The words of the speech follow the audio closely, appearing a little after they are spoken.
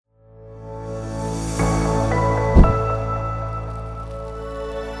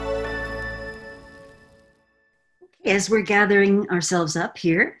as we're gathering ourselves up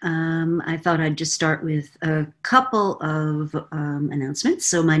here, I thought I'd just start with a couple of announcements.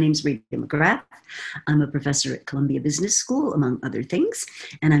 So my name's Rita McGrath. I'm a professor at Columbia Business School, among other things,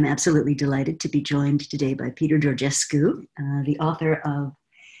 and I'm absolutely delighted to be joined today by Peter Georgescu, the author of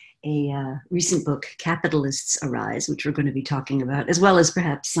a recent book, Capitalists Arise, which we're going to be talking about, as well as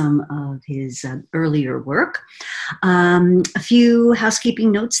perhaps some of his earlier work. A few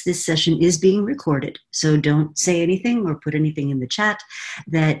housekeeping notes. This session is being recorded, so don't say anything or put anything in the chat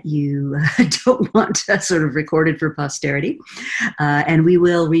that you don't want sort of recorded for posterity. And we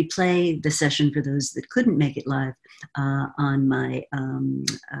will replay the session for those that couldn't make it live on my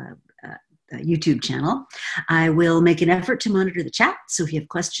YouTube channel. I will make an effort to monitor the chat, so if you have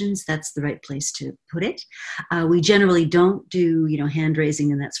questions, that's the right place to put it. We generally don't do, hand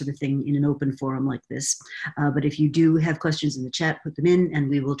raising and that sort of thing in an open forum like this, but if you do have questions in the chat, put them in and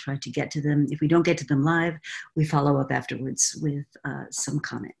we will try to get to them. If we don't get to them live, we follow up afterwards with some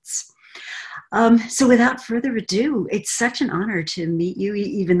comments. So without further ado, it's such an honor to meet you,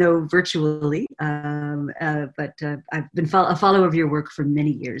 even though virtually, but I've been a follower of your work for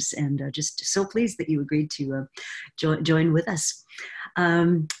many years and just so pleased that you agreed to join with us.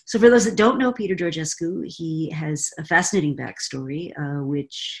 So for those that don't know Peter Georgescu, he has a fascinating backstory,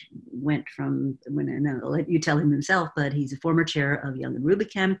 which went from, and I'll let you tell him himself, but he's a former chair of Young and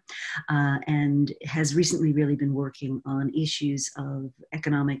Rubicam and has recently really been working on issues of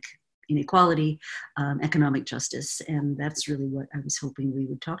economic inequality, economic justice, and that's really what I was hoping we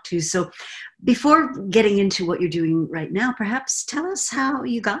would talk to. So before getting into what you're doing right now, perhaps tell us how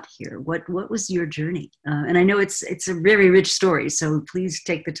you got here. What was your journey? And I know it's a very rich story, so please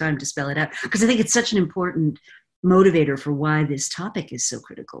take the time to spell it out, because I think it's such an important motivator for why this topic is so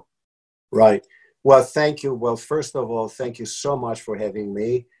critical. Right. Well, thank you. Well, first of all, thank you so much for having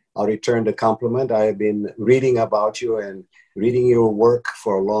me. I'll return the compliment. I have been reading about you and reading your work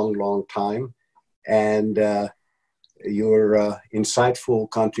for a long, long time. And your insightful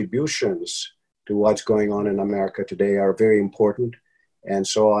contributions to what's going on in America today are very important. And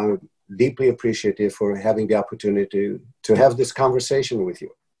so I'm deeply appreciative for having the opportunity to have this conversation with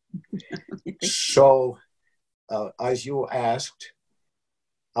you. So as you asked,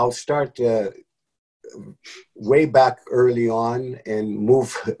 I'll start way back early on and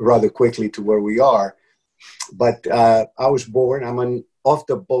move rather quickly to where we are. But I was born, I'm an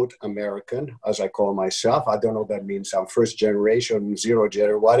off-the-boat American, as I call myself. I don't know what that means. I'm first generation, zero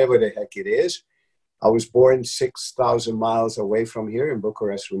generation, whatever the heck it is. I was born 6,000 miles away from here in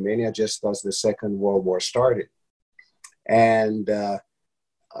Bucharest, Romania, just as the Second World War started. And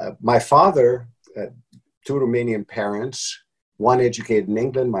my father, two Romanian parents, one educated in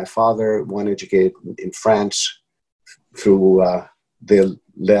England, my father, one educated in France through the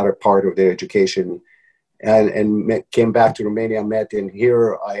latter part of their education, and came back to Romania, met, and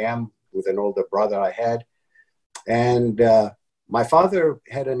here I am with an older brother I had. And my father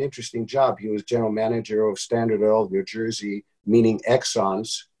had an interesting job. He was general manager of Standard Oil of New Jersey, meaning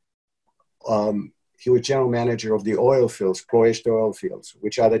Exxon's. He was general manager of the oil fields, Ploiești oil fields,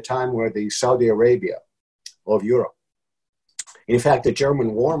 which at the time were the Saudi Arabia of Europe. In fact, the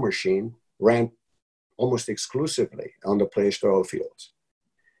German war machine ran almost exclusively on the Ploiești oil fields.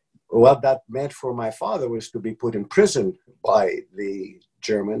 What that meant for my father was to be put in prison by the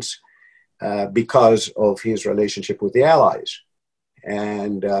Germans because of his relationship with the Allies.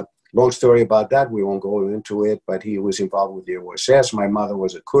 And long story about that, we won't go into it, but he was involved with the OSS. My mother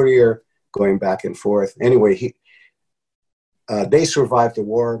was a courier going back and forth. Anyway, they survived the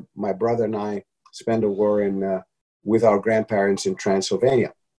war. My brother and I spent the war with our grandparents in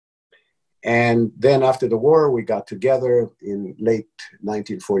Transylvania. And then after the war, we got together in late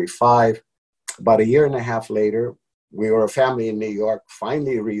 1945. About a year and a half later, we were a family in New York,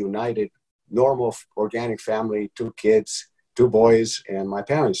 finally reunited, normal, organic family, 2 kids, 2 boys, and my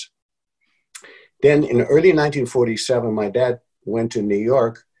parents. Then in early 1947, my dad went to New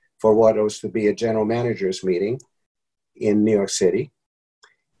York for what was to be a general manager's meeting in New York City.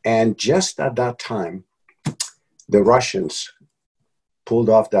 And just at that time, the Russians pulled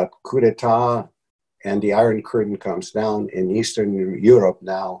off that coup d'etat, and the Iron Curtain comes down, and Eastern Europe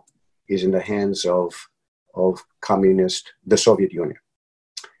now is in the hands of the Soviet Union.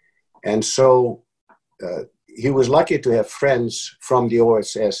 And so he was lucky to have friends from the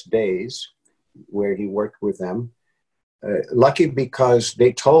OSS days where he worked with them. Lucky because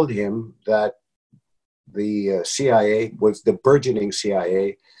they told him that the CIA was the burgeoning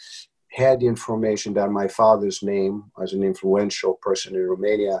CIA, had information that my father's name as an influential person in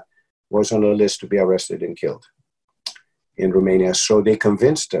Romania was on a list to be arrested and killed in Romania. So they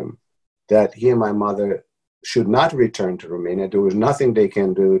convinced him that he and my mother should not return to Romania. There was nothing they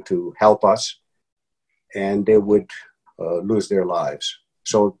can do to help us, and they would lose their lives.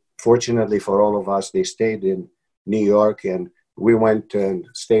 So fortunately for all of us, they stayed in New York, and we went and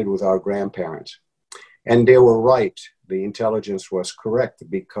stayed with our grandparents. And they were right. The intelligence was correct,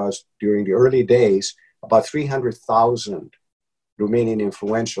 because during the early days, about 300,000 Romanian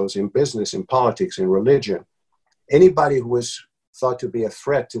influentials in business, in politics, in religion, anybody who was thought to be a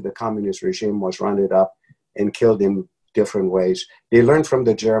threat to the communist regime was rounded up and killed in different ways. They learned from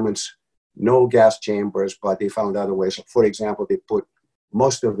the Germans, no gas chambers, but they found other ways. For example, they put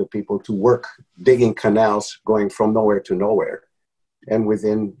most of the people to work digging canals going from nowhere to nowhere. And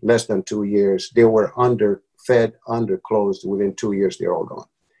within less than 2 years, they were underfed, underclothed. Within 2 years, they're all gone.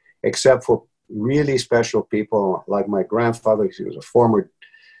 Except for really special people like my grandfather. He was a former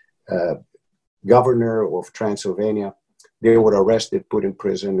governor of Transylvania. They were arrested, put in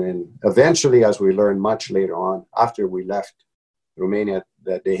prison, and eventually, as we learned much later on, after we left Romania,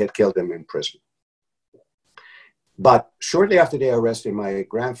 that they had killed them in prison. But shortly after they arrested my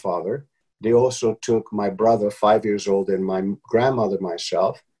grandfather, they also took my brother, 5 years old, and my grandmother,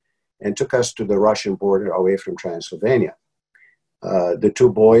 myself, and took us to the Russian border away from Transylvania. The two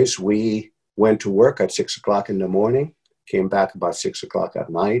boys, we went to work at 6 o'clock in the morning, came back about 6 o'clock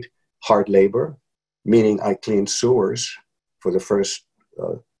at night, hard labor, meaning I cleaned sewers for the first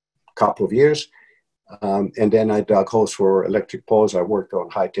couple of years. And then I dug holes for electric poles. I worked on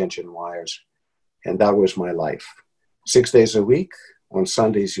high tension wires, and that was my life. 6 days a week. On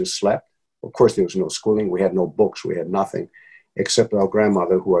Sundays, you slept. Of course, there was no schooling. We had no books. We had nothing, except our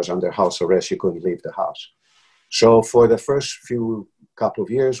grandmother, who was under house arrest. She couldn't leave the house. So for the first couple of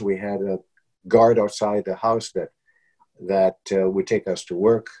years, we had a guard outside the house that would take us to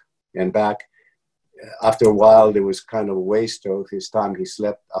work and back. After a while, there was kind of a waste of his time. He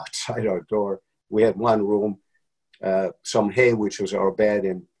slept outside our door. We had one room, some hay, which was our bed,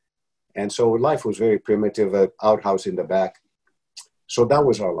 and so life was very primitive, an outhouse in the back. So that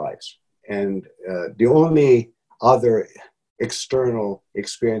was our lives. And the only other external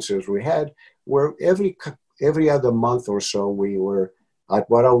experiences we had were every other month or so, we were at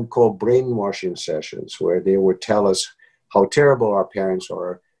what I would call brainwashing sessions, where they would tell us how terrible our parents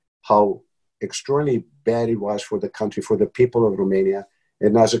are, how extraordinarily bad it was for the country, for the people of Romania.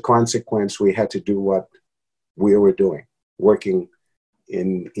 And as a consequence, we had to do what we were doing, working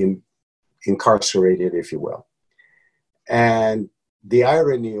incarcerated, if you will. And the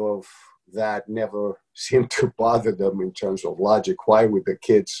irony of that never seemed to bother them in terms of logic. Why would the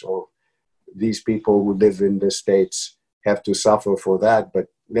kids or these people who live in the States have to suffer for that? But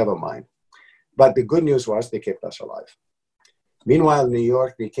never mind. But the good news was they kept us alive. Meanwhile, in New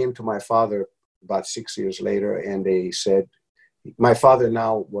York, they came to my father about 6 years later, and they said, my father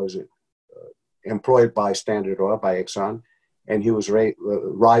now was employed by Standard Oil, by Exxon, and he was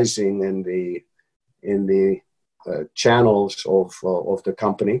rising in the channels of the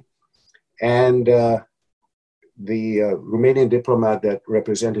company. And the Romanian diplomat that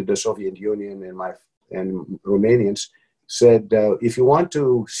represented the Soviet Union and Romanians said, if you want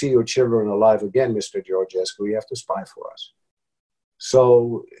to see your children alive again, Mr. Georgescu, you have to spy for us.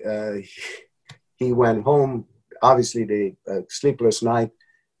 So he went home, obviously the sleepless night,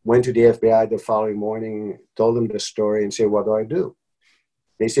 went to the FBI the following morning, told them the story and said, what do I do?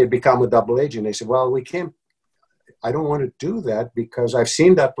 They said, become a double agent. They said, well, we can't, I don't want to do that because I've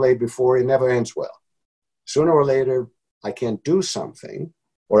seen that play before. It never ends well. Sooner or later, I can't do something,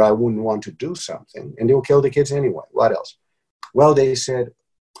 or I wouldn't want to do something, and they'll kill the kids anyway. What else? Well, they said,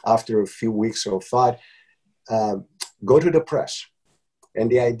 after a few weeks of thought, go to the press. And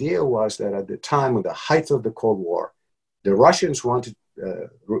the idea was that at the time of the height of the Cold War, the Russians wanted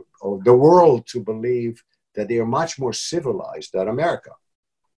the world to believe that they are much more civilized than America.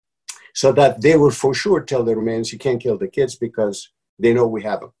 So that they will for sure tell the Romanians, you can't kill the kids because they know we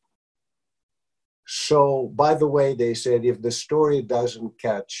have them. So, by the way, they said, if the story doesn't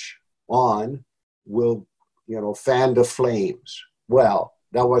catch on, we'll, fan the flames. Well,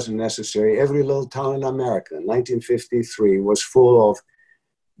 that wasn't necessary. Every little town in America in 1953 was full of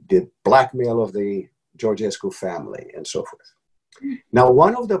the blackmail of the Georgescu family and so forth. Now,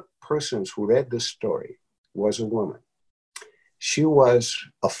 one of the persons who read this story was a woman. She was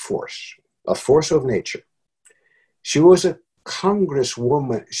a force of nature. She was a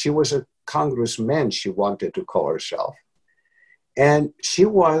congresswoman. She was a congressman, she wanted to call herself. And she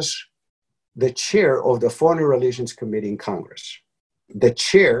was the chair of the Foreign Relations Committee in Congress. The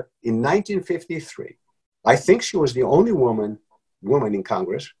chair in 1953. I think she was the only woman in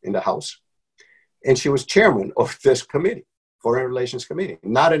Congress, in the House. And she was chairman of this committee, Foreign Relations Committee.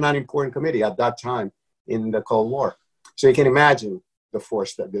 Not an unimportant committee at that time in the Cold War. So you can imagine the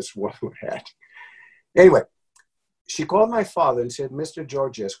force that this woman had. Anyway, she called my father and said, Mr.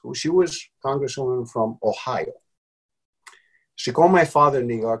 Georgescu, she was Congresswoman from Ohio. She called my father in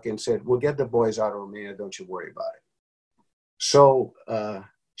New York and said, we'll get the boys out of Romania, don't you worry about it. So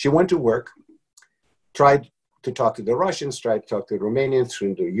she went to work, tried to talk to the Russians, tried to talk to the Romanians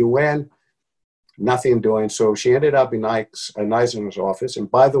through the UN, nothing doing. So she ended up in Eisenhower's office. And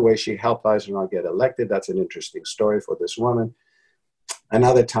by the way, she helped Eisenhower get elected. That's an interesting story for this woman.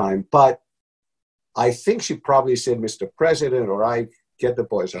 Another time. But I think she probably said, Mr. President, or I get the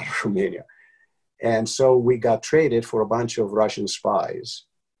boys out of Romania. And so we got traded for a bunch of Russian spies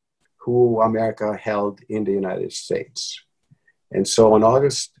who America held in the United States. And so on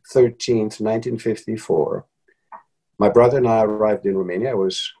August 13th, 1954, my brother and I arrived in Romania.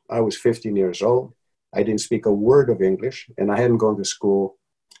 I was 15 years old. I didn't speak a word of English, and I hadn't gone to school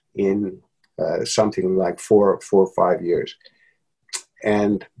in something like four or 5 years.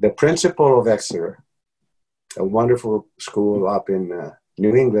 And the principal of Exeter, a wonderful school up in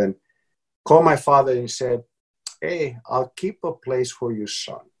New England, called my father and said, hey, I'll keep a place for your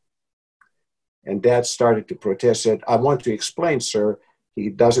son. And Dad started to protest, said, I want to explain, sir, he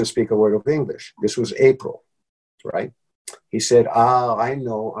doesn't speak a word of English. This was April, right? He said, I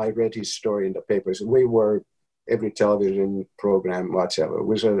know, I read his story in the papers. We were, every television program, whatever, it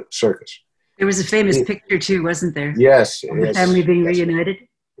was a circus. There was a famous picture too, wasn't there? Yes. Of the family being reunited?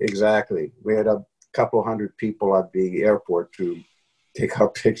 Exactly. We had a couple hundred people at the airport to take our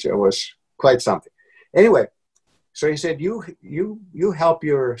picture. It was quite something. Anyway, so he said, you help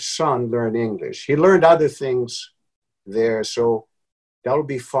your son learn English. He learned other things there, so that'll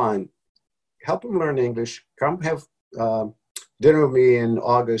be fun. Help him learn English. Come have dinner with me in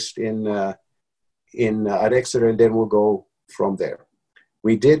August at Exeter, and then we'll go from there.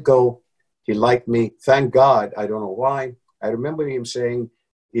 We did go. He liked me. Thank God. I don't know why. I remember him saying,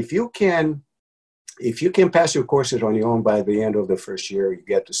 if you can pass your courses on your own by the end of the first year, you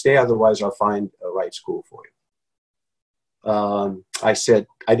get to stay. Otherwise, I'll find a right school for you. I said,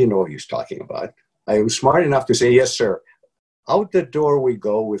 I didn't know what he was talking about. I was smart enough to say, yes, sir. Out the door we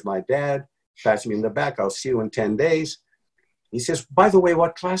go with my dad, pats me in the back. I'll see you in 10 days. He says, by the way,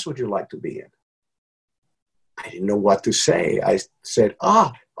 what class would you like to be in? I didn't know what to say. I said,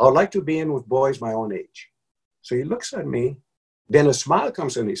 I would like to be in with boys my own age. So he looks at me. Then a smile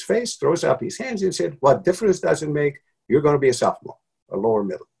comes on his face, throws up his hands and said, what difference does it make? You're going to be a sophomore, a lower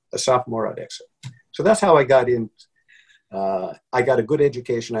middle, a sophomore at Exeter. So that's how I got in. I got a good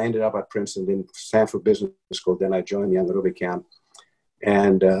education. I ended up at Princeton, then Stanford Business School. Then I joined Young Rubicam,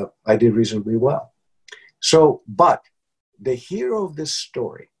 and I did reasonably well. So, but the hero of this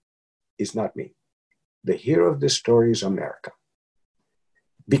story is not me. The hero of this story is America.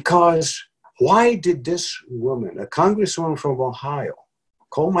 Because why did this woman, a congresswoman from Ohio,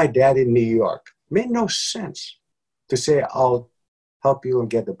 call my dad in New York? It made no sense to say, I'll help you and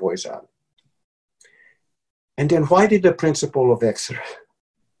get the boys out. And then why did the principal of Exeter,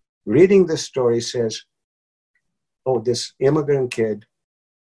 reading this story, says, oh, this immigrant kid,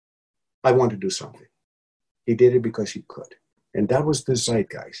 I want to do something. He did it because he could. And that was the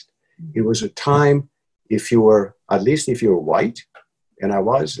zeitgeist. It was a time, if you were, at least if you were white, and I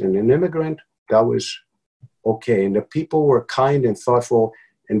was, and an immigrant, that was okay. And the people were kind and thoughtful.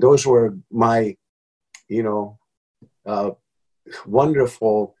 And those were my,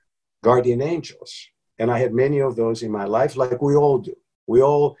 wonderful guardian angels. And I had many of those in my life, like we all do. We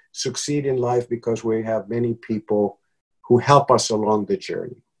all succeed in life because we have many people who help us along the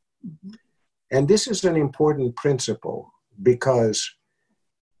journey. Mm-hmm. And this is an important principle because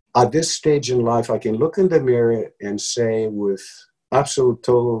at this stage in life, I can look in the mirror and say with absolute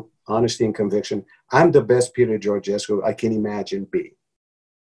total honesty and conviction, I'm the best Peter Georgescu I can imagine being.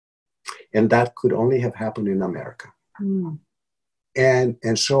 And that could only have happened in America. Mm.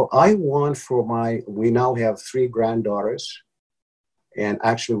 And so I want for we now have 3 granddaughters, and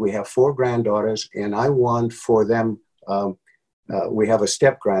actually we have 4 granddaughters, and I want for them, we have a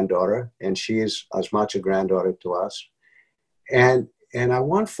step-granddaughter, and she is as much a granddaughter to us. And I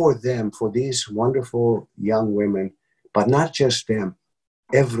want for them, for these wonderful young women, but not just them,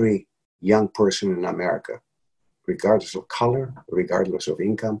 every young person in America, regardless of color, regardless of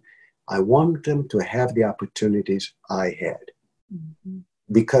income, I want them to have the opportunities I had. Mm-hmm.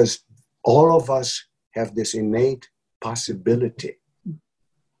 Because all of us have this innate possibility.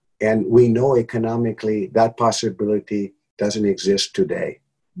 And we know economically that possibility doesn't exist today.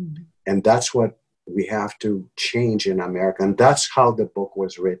 Mm-hmm. And that's what we have to change in America. And that's how the book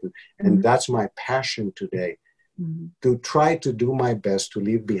was written. And mm-hmm. that's my passion today, mm-hmm. to try to do my best to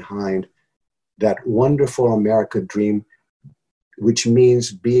leave behind that wonderful America dream, which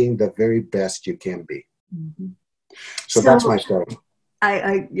means being the very best you can be. Mm-hmm. So that's my story.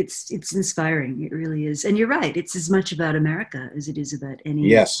 It's inspiring. It really is. And you're right. It's as much about America as it is about any.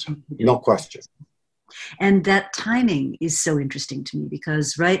 Yes, no question. And that timing is so interesting to me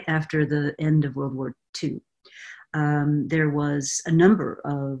because right after the end of World War II, there was a number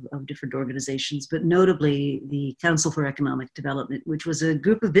of different organizations, but notably the Council for Economic Development, which was a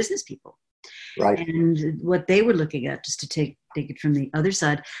group of business people. Right. And what they were looking at, just to take it from the other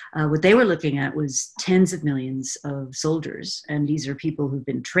side, what they were looking at was tens of millions of soldiers. And these are people who've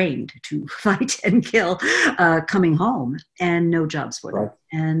been trained to fight and kill, coming home and no jobs for them. Right.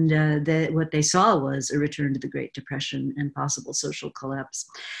 And what they saw was a return to the Great Depression and possible social collapse.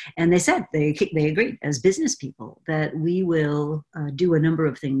 And they said, they agreed as business people that we will do a number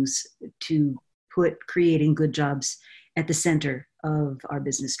of things to put creating good jobs at the center of our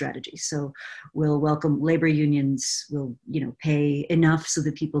business strategy. So we'll welcome labor unions, we'll pay enough so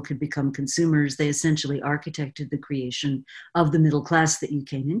that people could become consumers. They essentially architected the creation of the middle class that you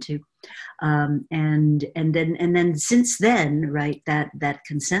came into. And then since then, right, that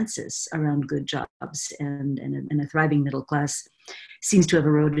consensus around good jobs and a thriving middle class seems to have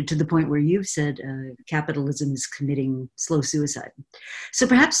eroded to the point where you've said capitalism is committing slow suicide. So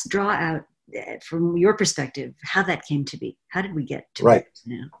perhaps draw out from your perspective how that came to be. How did we get to right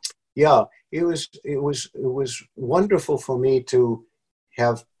now? Yeah, it was wonderful for me to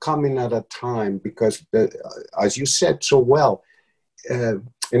have come in at a time because, as you said so well,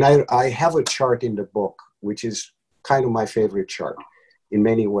 and I have a chart in the book, which is kind of my favorite chart in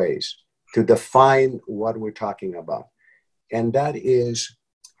many ways to define what we're talking about. And that is,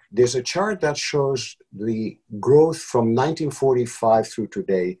 there's a chart that shows the growth from 1945 through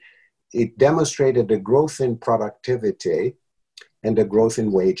today. It demonstrated the growth in productivity and the growth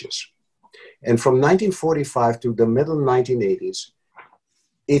in wages. And from 1945 to the middle 1980s,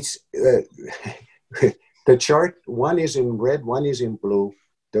 it's the chart, one is in red, one is in blue.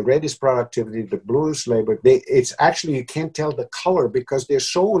 The red is productivity, the blue is labor. It's actually, you can't tell the color because they're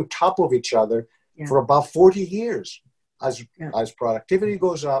so on top of each other for about 40 years. As productivity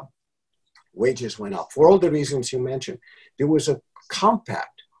goes up, wages went up. For all the reasons you mentioned, there was a compact.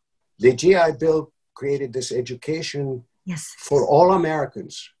 The GI Bill created this education for all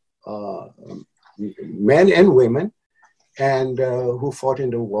Americans, men and women, and who fought in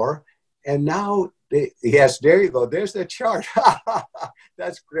the war. And now, yes, there you go. There's the chart.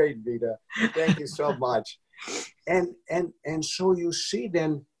 That's great, Vida. Thank you so much. And so you see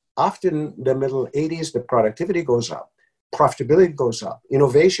then, after the middle 80s, the productivity goes up, profitability goes up,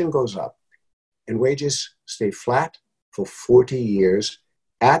 innovation goes up, and wages stay flat for 40 years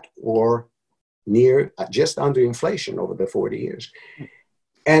at or near just under inflation over the 40 years.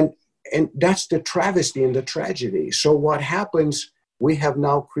 And that's the travesty and the tragedy. So what happens, we have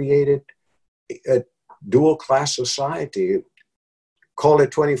now created a dual class society, call it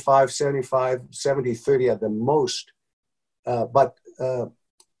 25, 75, 70, 30 at the most. But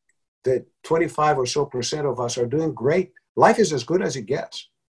the 25 or so % of us are doing great. Life is as good as it gets,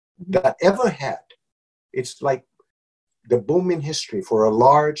 that ever had. It's like the boom in history for a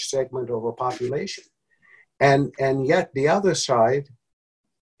large segment of a population. And yet the other side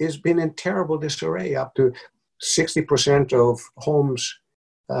has been in terrible disarray. Up to 60% of homes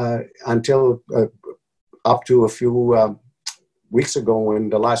until up to a few weeks ago when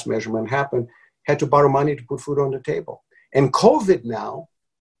the last measurement happened, had to borrow money to put food on the table. And COVID now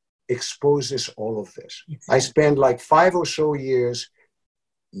exposes all of this. I spent like 5 or so years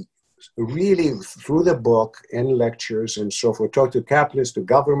really through the book and lectures and so forth, talk to capitalists, to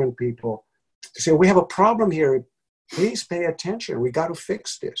government people, to say, we have a problem here. Please pay attention. We got to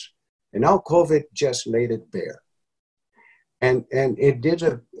fix this. And now COVID just laid it bare. And it did,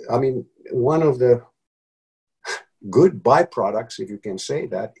 one of the good byproducts, if you can say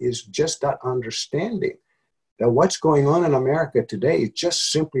that, is just that understanding that what's going on in America today is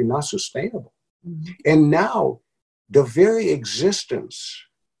just simply not sustainable. Mm-hmm. And now the very existence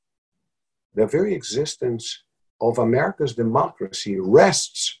of America's democracy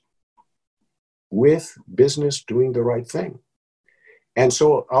rests with business doing the right thing. And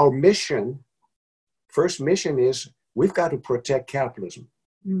so our first mission is we've got to protect capitalism,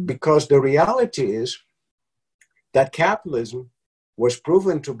 because the reality is that capitalism was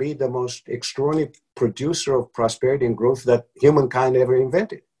proven to be the most extraordinary producer of prosperity and growth that humankind ever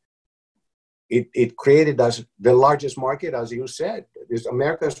invented. It created as the largest market, as you said.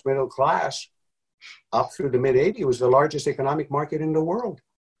 America's middle class, up through the mid-'80s, was the largest economic market in the world.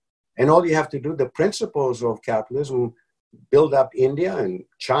 And all you have to do, the principles of capitalism, build up India and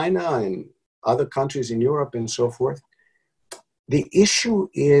China and other countries in Europe and so forth. The issue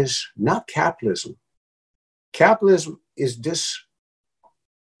is not capitalism. Capitalism is this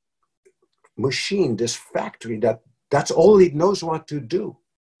machine, this factory that's all it knows what to do.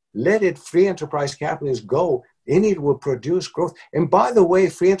 Let it, free enterprise capitalism, go, and it will produce growth. And by the way,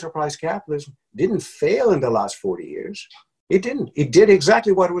 free enterprise capitalism didn't fail in the last 40 years. It didn't. It did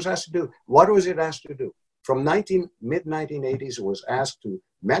exactly what it was asked to do. What was it asked to do? From mid-1980s, it was asked to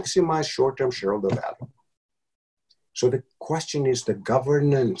maximize short-term shareholder value. So the question is the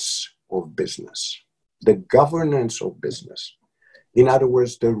governance of business. The governance of business. In other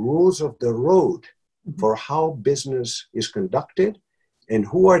words, the rules of the road for how business is conducted and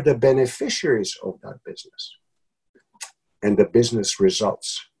who are the beneficiaries of that business and the business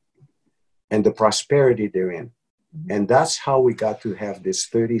results and the prosperity therein. And that's how we got to have this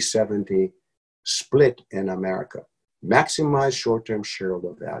 30-70 split in America. Maximize short-term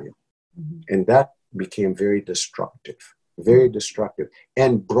shareholder value. And that became very destructive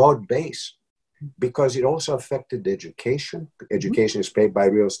and broad-based because it also affected education. Education is paid by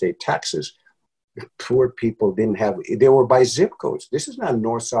real estate taxes. Poor people didn't have, they were by zip codes. This is not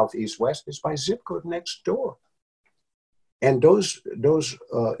north, south, east, west. It's by zip code next door. And those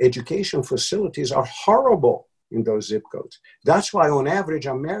education facilities are horrible in those zip codes. That's why on average,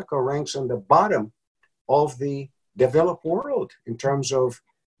 America ranks on the bottom of the developed world in terms of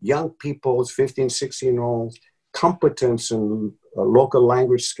young people's 15, 16-year-olds competence in local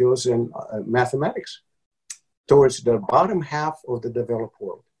language skills and mathematics towards the bottom half of the developed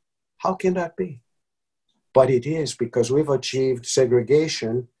world. How can that be? But it is because we've achieved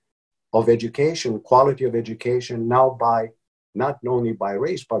segregation of education, quality of education now by not only by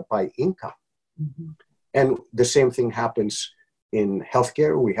race, but by income. And the same thing happens in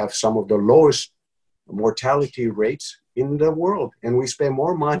healthcare. We have some of the lowest mortality rates in the world, and we spend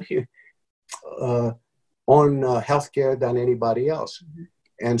more money on healthcare than anybody else.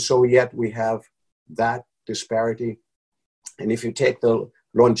 And so yet we have that disparity. And if you take the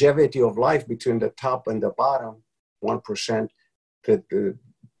longevity of life between the top and the bottom, 1%, the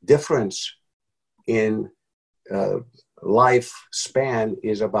difference in lifespan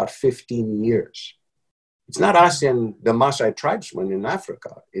is about 15 years. It's not us and the Maasai tribesmen in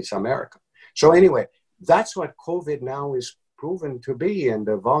Africa, it's America. So anyway, that's what COVID now is proven to be, and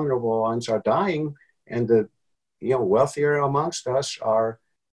the vulnerable ones are dying, and the wealthier amongst us are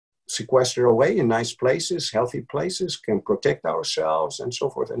sequestered away in nice places, healthy places, can protect ourselves and so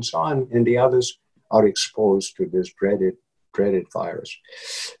forth and so on, and the others are exposed to this dreaded virus.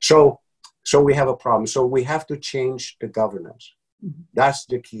 So we have a problem. So we have to change the governance. That's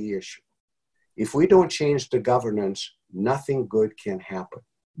the key issue. If we don't change the governance, nothing good can happen.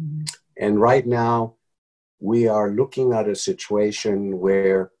 And right now, we are looking at a situation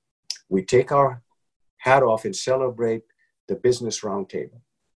where we take our hat off and celebrate the Business Roundtable.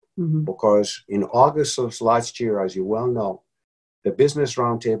 Because in August of last year, as you well know, the Business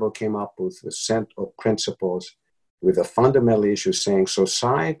Roundtable came up with a set of principles with a fundamental issue saying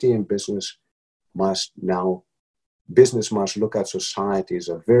society and business must look at society as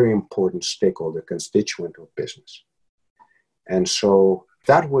a very important stakeholder, constituent of business. And so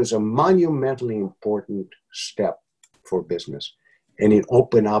that was a monumentally important step for business. And it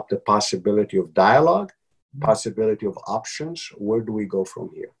opened up the possibility of dialogue, possibility of options. Where do we go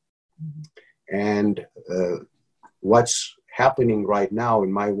from here? And what's happening right now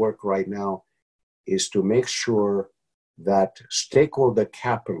in my work right now is to make sure that stakeholder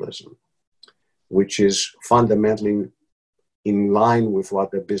capitalism, which is fundamentally in line with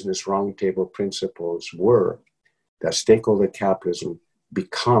what the Business Roundtable principles were, that stakeholder capitalism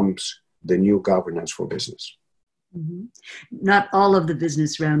becomes the new governance for business. Not all of the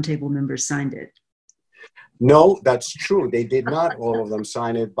Business Roundtable members signed it. No, that's true. They did not all of them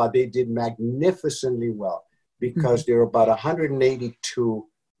sign it, but they did magnificently well because there are about 182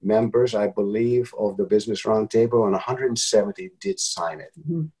 members, I believe, of the Business Roundtable, and 170 did sign it.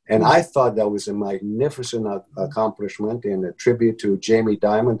 And I thought that was a magnificent accomplishment, and a tribute to Jamie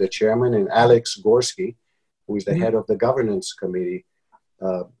Dimon, the chairman, and Alex Gorsky, who is the head of the governance committee,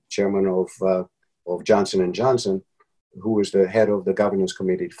 chairman of Johnson & Johnson, who is the head of the governance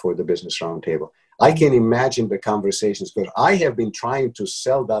committee for the Business Roundtable. I can imagine the conversations because I have been trying to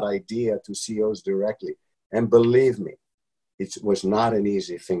sell that idea to CEOs directly. And believe me, it was not an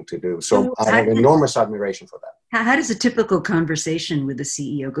easy thing to do. So I have enormous admiration for that. How does a typical conversation with the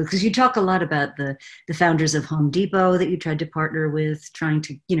CEO go? Because you talk a lot about the founders of Home Depot that you tried to partner with, trying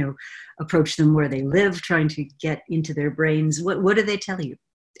to, approach them where they live, trying to get into their brains. What do they tell you?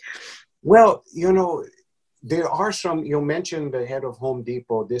 Well, there are some, you mentioned the head of Home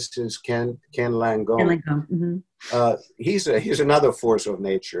Depot. This is Ken Langone. Langone. Mm-hmm. He's another force of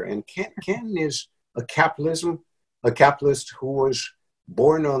nature. And Ken is a capitalist who was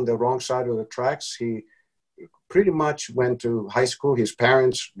born on the wrong side of the tracks. He pretty much went to high school. His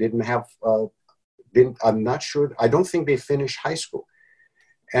parents didn't have, I'm not sure, I don't think they finished high school.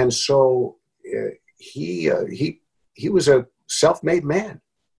 And so he was a self-made man.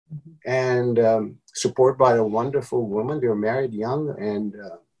 And supported by a wonderful woman. They were married young, and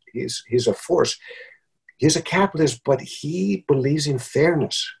he's a force. He's a capitalist, but he believes in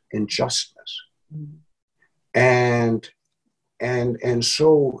fairness and justice. And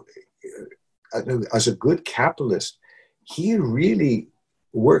so, as a good capitalist, he really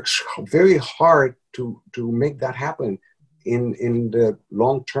works very hard to make that happen. In the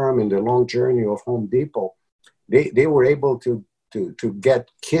long term, in the long journey of Home Depot, they were able to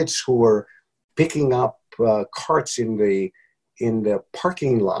get kids who were picking up carts in the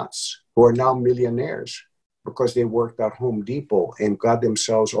parking lots who are now millionaires because they worked at Home Depot and got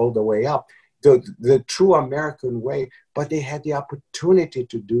themselves all the way up. The true American way, but they had the opportunity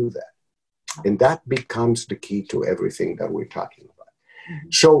to do that. And that becomes the key to everything that we're talking about. Mm-hmm.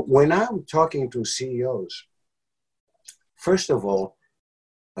 So when I'm talking to CEOs, first of all,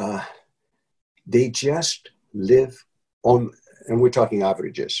 they just live on, and we're talking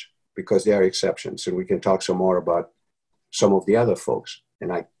averages because there are exceptions, and we can talk some more about some of the other folks,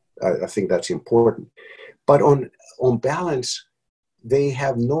 and I think that's important. But on balance, they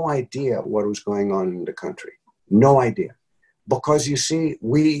have no idea what was going on in the country. No idea. Because you see,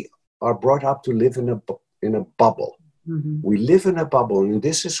 we are brought up to live in a bubble. Mm-hmm. We live in a bubble, and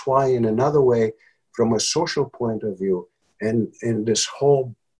this is why, in another way, from a social point of view, and this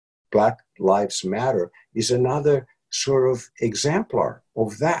whole Black Lives Matter is another sort of exemplar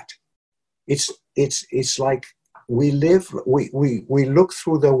of that. It's like we look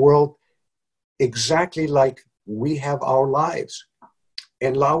through the world exactly like we have our lives,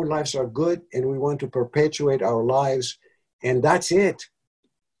 and our lives are good, and we want to perpetuate our lives, and that's it.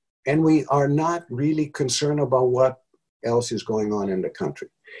 And we are not really concerned about what else is going on in the country.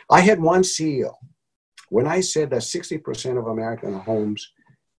 I had one CEO, when I said that 60% of American homes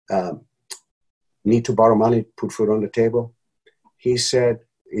need to borrow money to put food on the table, he said,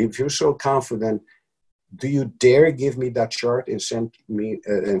 if you're so confident, do you dare give me that chart and send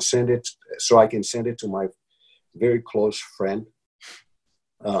it so I can send it to my very close friend,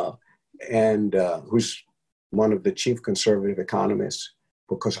 who's one of the chief conservative economists,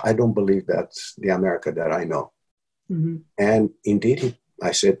 because I don't believe that's the America that I know. Mm-hmm. And indeed,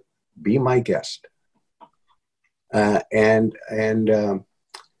 I said, be my guest. That's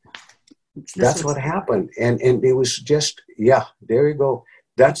what happened. And it was just, yeah, there you go.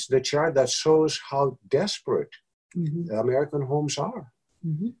 That's the chart that shows how desperate mm-hmm. the American homes are.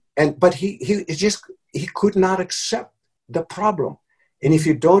 Mm-hmm. But he could not accept the problem. And if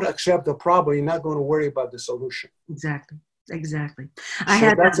you don't accept the problem, you're not going to worry about the solution. Exactly.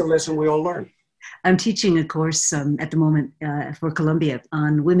 That's a lesson we all learn. I'm teaching a course at the moment for Columbia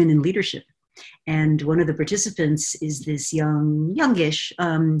on women in leadership. And one of the participants is this youngish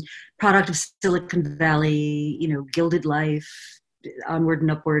product of Silicon Valley, gilded life, onward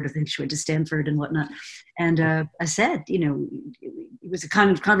and upward. I think she went to Stanford and whatnot. And I said, it was a kind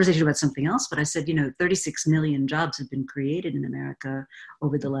of conversation about something else, but I said, 36 million jobs have been created in America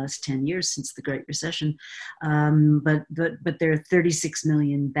over the last 10 years since the Great Recession. But there are 36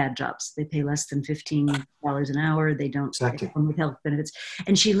 million bad jobs. They pay less than $15 an hour. They don't come with health benefits.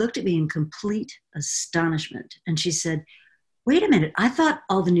 And she looked at me in complete astonishment. And she said, wait a minute, I thought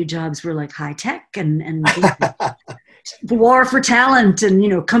all the new jobs were like high tech and the war for talent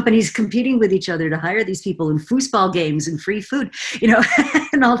and, companies competing with each other to hire these people in foosball games and free food,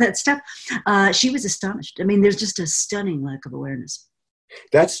 and all that stuff. She was astonished. I mean, there's just a stunning lack of awareness.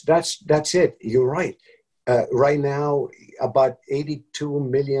 That's it. You're right. Right now, about 82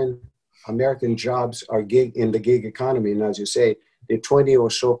 million American jobs are in the gig economy. And as you say, they're 20 or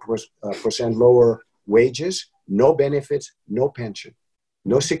so percent lower wages, no benefits, no pension,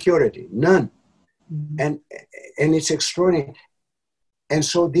 no security, none. Mm-hmm. And it's extraordinary. And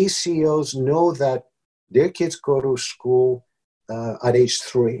so these CEOs know that their kids go to school at age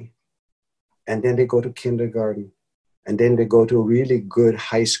 3, and then they go to kindergarten, and then they go to a really good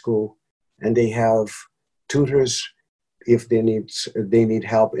high school, and they have tutors if they need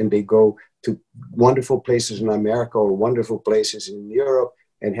help, and they go to wonderful places in America or wonderful places in Europe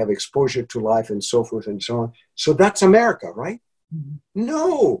and have exposure to life and so forth and so on. So that's America, right? Mm-hmm.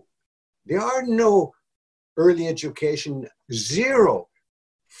 No, there are no early education, zero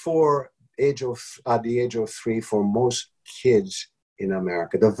for at the age of 3 for most kids in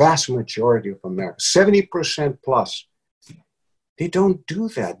America, the vast majority of America, 70% plus, they don't do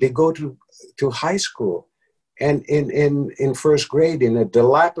that. They go to high school and in first grade in a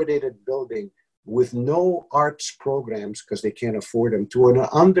dilapidated building with no arts programs because they can't afford them, to an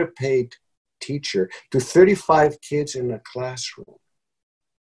underpaid teacher, to 35 kids in a classroom.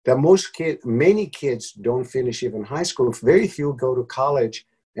 That many kids don't finish even high school. Very few go to college,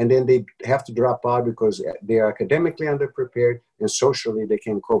 and then they have to drop out because they are academically underprepared and socially they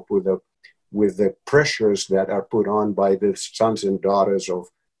can't cope with the pressures that are put on by the sons and daughters of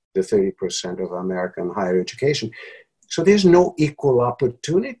the 30% of American higher education. So there's no equal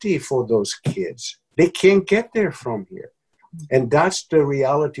opportunity for those kids. They can't get there from here. And that's the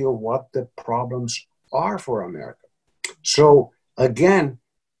reality of what the problems are for America. So again,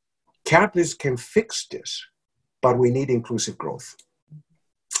 capitalists can fix this, but we need inclusive growth.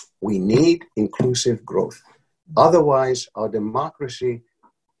 We need inclusive growth. Otherwise, our democracy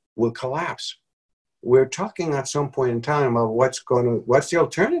will collapse. We're talking at some point in time about what's the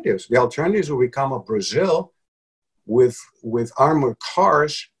alternatives. The alternatives will become a Brazil with armored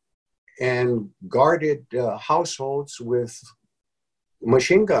cars and guarded households with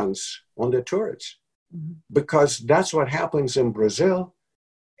machine guns on the turrets, because that's what happens in Brazil,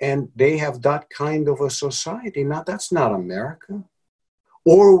 and they have that kind of a society. Now, that's not America.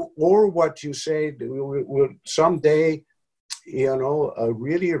 Or what you say, will someday, a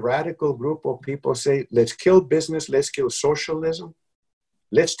really radical group of people say, let's kill business, let's kill socialism,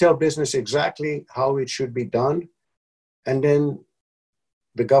 let's tell business exactly how it should be done, and then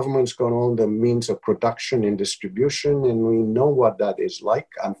the government's going to own the means of production and distribution, and we know what that is like.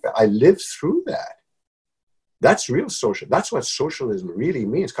 I lived through that. That's real social. That's what socialism really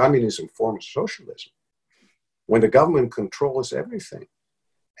means. Communism forms socialism, when the government controls everything,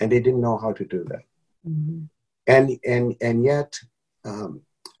 and they didn't know how to do that. Mm-hmm. And yet,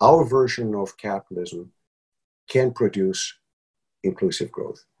 our version of capitalism can produce inclusive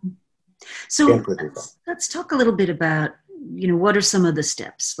growth. So let's talk a little bit about, what are some of the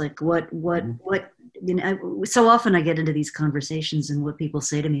steps? Like what, so often I get into these conversations and what people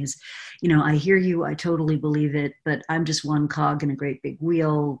say to me is, I hear you, I totally believe it, but I'm just one cog in a great big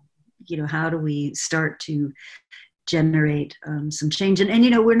wheel. How do we start to generate some change? And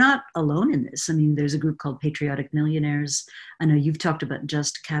we're not alone in this. I mean, there's a group called Patriotic Millionaires. I know you've talked about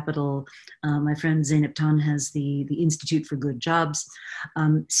Just Capital. My friend Zeynep Ton has the Institute for Good Jobs.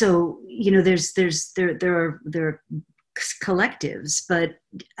 So there are collectives, but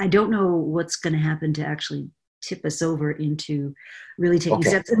I don't know what's going to happen to actually tip us over into really taking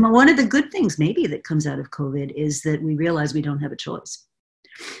steps. And one of the good things maybe that comes out of COVID is that we realize we don't have a choice.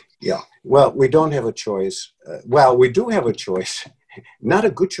 Yeah, well, we don't have a choice. Well, we do have a choice, not a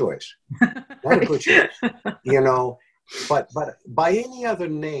good choice, not a good choice, but by any other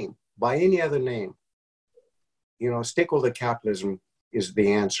name, stakeholder capitalism is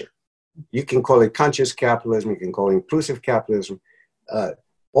the answer. You can call it conscious capitalism, you can call it inclusive capitalism.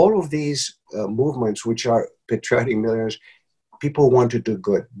 All of these movements, which are patriotic millionaires, people want to do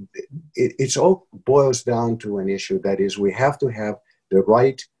good. It all boils down to an issue, that is, we have to have the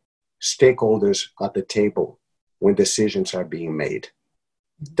right stakeholders at the table when decisions are being made.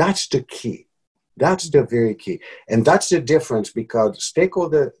 That's the key. That's the very key. And that's the difference, because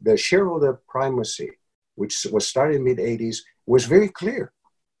the shareholder primacy, which was started in the mid-'80s, was very clear.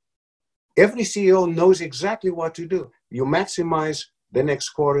 Every CEO knows exactly what to do. You maximize the next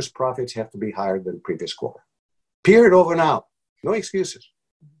quarter's profits have to be higher than previous quarter. Period, over and out. No excuses.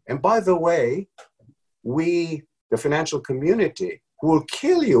 And by the way, we, the financial community, will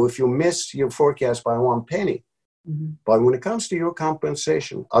kill you if you miss your forecast by one penny. Mm-hmm. But when it comes to your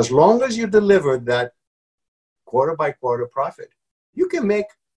compensation, as long as you deliver that quarter by quarter profit, you can make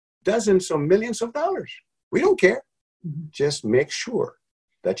dozens of millions of dollars. We don't care. Mm-hmm. Just make sure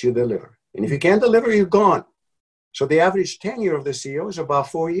that you deliver. And if you can't deliver, you're gone. So the average tenure of the CEO is about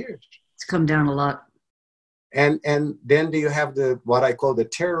 4 years. It's come down a lot. And then you have what I call the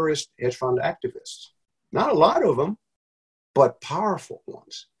terrorist hedge fund activists. Not a lot of them, but powerful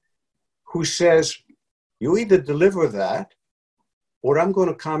ones, who says, you either deliver that, or I'm going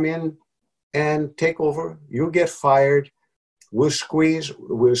to come in and take over. You'll get fired. We'll squeeze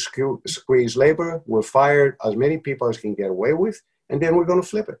labor. We'll fire as many people as can get away with, and then we're going to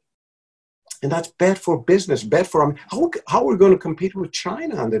flip it. And that's bad for business, bad for how are we going to compete with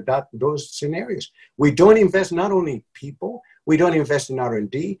China under those scenarios? We don't invest not only people, we don't invest in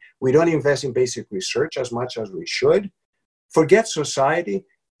R&D, we don't invest in basic research as much as we should. Forget society,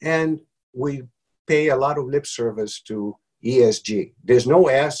 and we pay a lot of lip service to ESG. There's no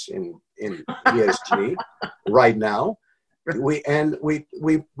S in in ESG right now.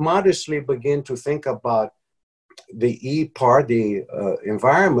 We modestly begin to think about the E part, the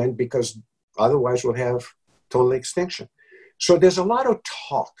environment, because otherwise we'll have total extinction. So there's a lot of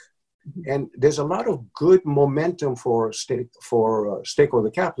talk, and there's a lot of good momentum for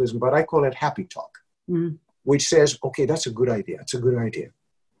stakeholder capitalism, but I call it happy talk, which says, okay, that's a good idea. It's a good idea.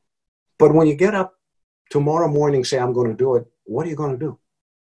 But when you get up tomorrow morning, say, I'm going to do it, what are you going to do?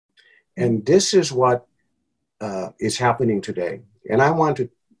 And this is what is happening today. And I want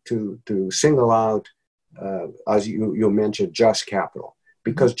to single out, as you mentioned, Just Capital,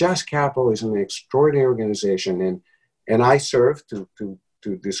 because Just Capital is an extraordinary organization, and I serve,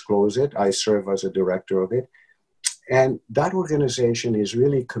 to disclose it, I serve as a director of it. And that organization is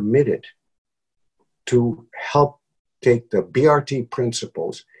really committed to help take the BRT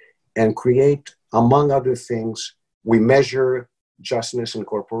principles and create, among other things, we measure justness in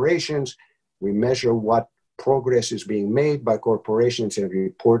corporations, we measure what progress is being made by corporations and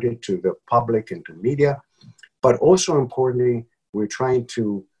report it to the public and to media. But also importantly, we're trying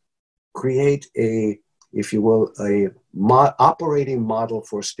to create a, if you will, operating model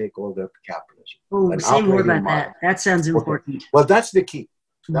for stakeholder capitalism. Oh, say more about that. That sounds important. Okay. Well, that's the key.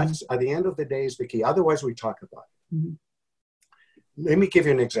 That's, at the end of the day, is the key. Otherwise, we talk about it. Let me give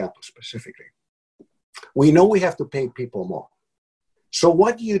you an example specifically. We know we have to pay people more. So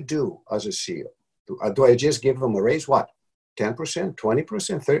what do you do as a CEO? Do I just give them a raise? What? 10%, 20%,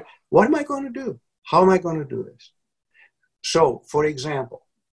 30%? What am I going to do? How am I going to do this? So, for example,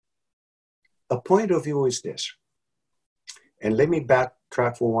 a point of view is this. And let me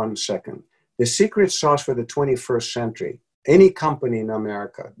backtrack for 1 second. The secret sauce for the 21st century, any company in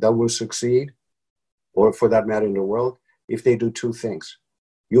America that will succeed, or for that matter in the world, if they do two things.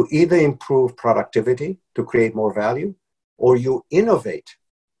 You either improve productivity to create more value, or you innovate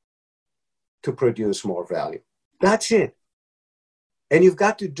to produce more value. That's it. And you've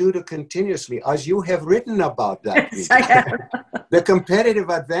got to do it continuously, as you have written about that. Yes, I have. The competitive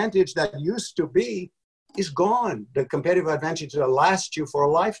advantage that used to be is gone. The competitive advantage that lasts you for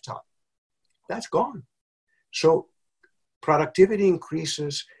a lifetime, that's gone. So productivity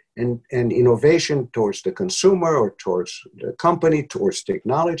increases, and innovation towards the consumer or towards the company, towards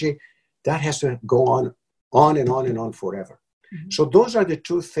technology, that has to go on and on and on forever. So those are the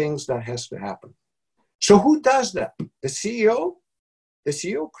two things that has to happen. So who does that? The CEO? The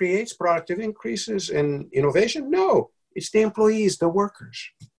CEO creates productivity increases and innovation? No, it's the employees, the workers.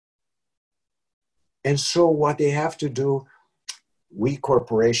 And so what they have to do, we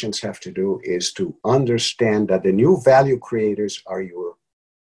corporations have to do, is to understand that the new value creators are your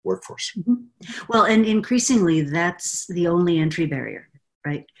workforce. Well, and increasingly, that's the only entry barrier,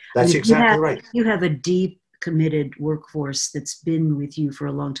 right? That's exactly right. You have a deep, committed workforce that's been with you for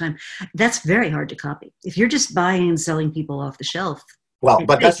a long time. That's very hard to copy. If you're just buying and selling people off the shelf. Well,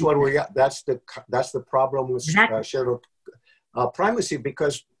 but that's what we got. That's the problem with shared primacy,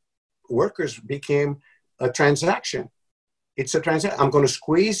 because workers became a transaction. It's a transaction. I'm going to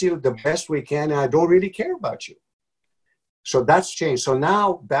squeeze you the best we can, and I don't really care about you. So that's changed. So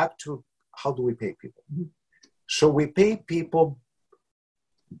now back to, how do we pay people? So we pay people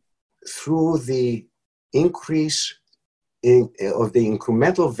through the increase of the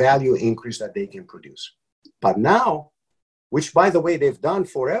incremental value increase that they can produce. But now, which by the way they've done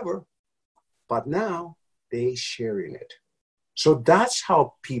forever, but now they share in it. So that's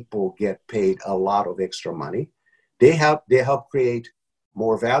how people get paid a lot of extra money. They help create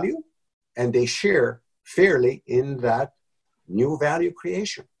more value, and they share fairly in that new value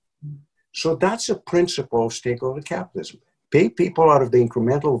creation. So that's a principle of stakeholder capitalism. Pay people out of the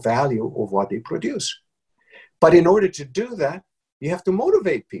incremental value of what they produce. But in order to do that, you have to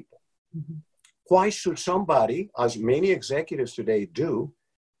motivate people. Why should somebody, as many executives today do,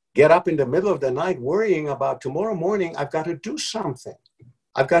 get up in the middle of the night worrying about tomorrow morning, I've got to do something.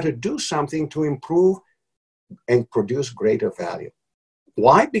 I've got to do something to improve and produce greater value.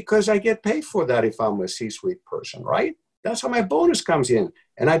 Why? Because I get paid for that if I'm a C-suite person, right? That's how my bonus comes in,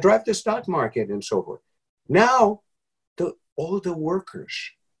 and I drive the stock market and so forth. Now, all the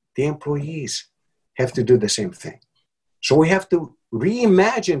workers, the employees, have to do the same thing. So we have to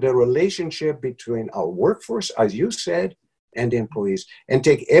reimagine the relationship between our workforce, as you said, and the employees, and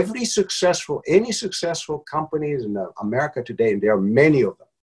take any successful companies in America today, and there are many of them.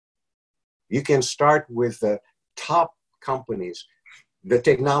 You can start with the top companies, the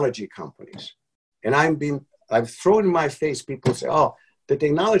technology companies. And I've thrown in my face, people say, oh, the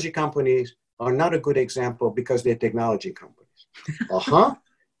technology companies are not a good example because they're technology companies.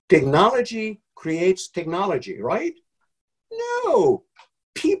 Technology creates technology, right? No,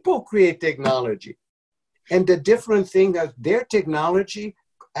 People create technology. And the different thing is their technology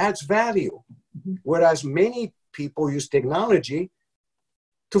adds value. Mm-hmm. Whereas many people use technology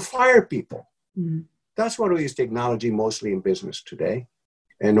to fire people. Mm-hmm. That's what we use technology mostly in business today,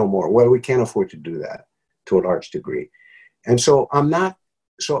 and no more. Well, we can't afford to do that to a large degree. And so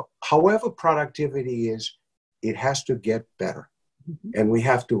however productivity is, it has to get better. Mm-hmm. And we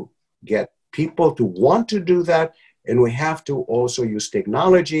have to get people to want to do that. And we have to also use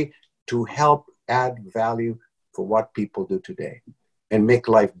technology to help add value for what people do today and make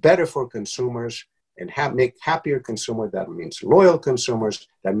life better for consumers and make happier consumers. That means loyal consumers.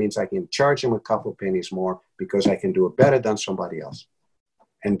 That means I can charge them a couple pennies more because I can do it better than somebody else.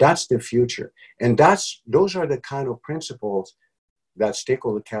 And that's the future. And those are the kind of principles that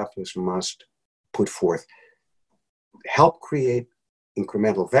stakeholder capitalists must put forth. Help create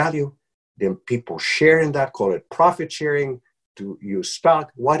incremental value. Then people share in that, call it profit sharing, to use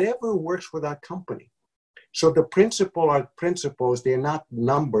stock, whatever works for that company. So the principle are principles. They're not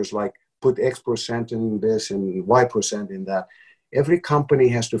numbers like put X% in this and Y% in that. Every company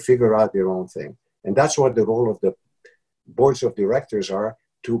has to figure out their own thing. And that's what the role of the boards of directors are,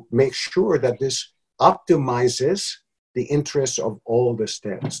 to make sure that this optimizes the interests of all the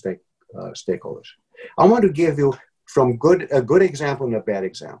stakeholders. I want to give you a good example and a bad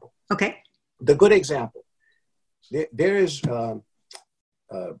example. Okay. The good example, there is Jim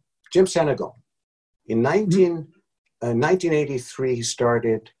Sinegal. In 1983, he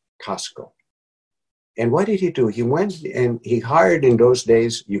started Costco. And what did he do? He went and he hired, in those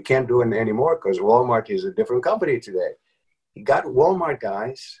days, you can't do it anymore because Walmart is a different company today. He got Walmart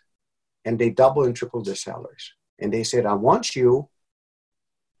guys, and they doubled and tripled their salaries. And they said, I want you,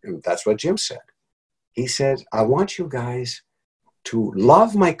 and that's what Jim said. He said, I want you guys to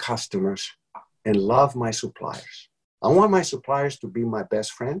love my customers and love my suppliers. I want my suppliers to be my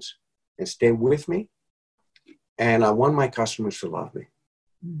best friends and stay with me. And I want my customers to love me.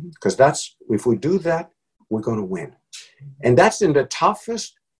 Because if we do that, we're going to win. And that's in the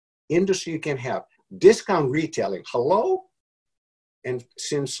toughest industry you can have. Discount retailing. Hello? And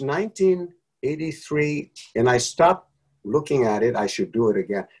since 1983, and I stopped looking at it, I should do it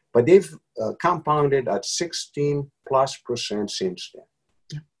again, but they've compounded at 16+% since then.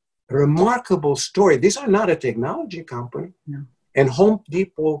 Yeah. A remarkable story. These are not a technology company. No. And Home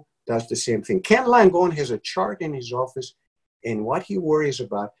Depot does the same thing. Ken Langone has a chart in his office, and what he worries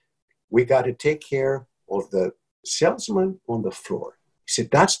about, we got to take care of the salesman on the floor. He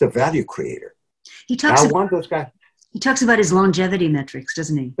said, that's the value creator. He talks want those guys. He talks about his longevity metrics,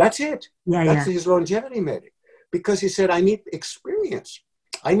 doesn't he? That's it. Yeah, That's his longevity metric. Because he said, I need experience.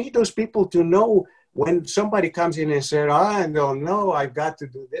 I need those people to know when somebody comes in and said, I don't know, I've got to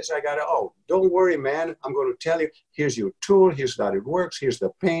do this. Don't worry, man. I'm going to tell you, here's your tool. Here's how it works. Here's the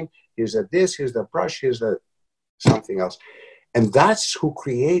paint. Here's this. Here's the brush. Here's the something else. And that's who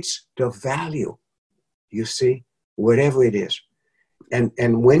creates the value, you see, whatever it is. And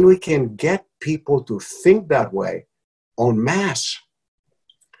when we can get people to think that way en masse,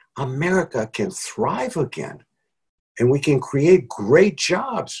 America can thrive again. And we can create great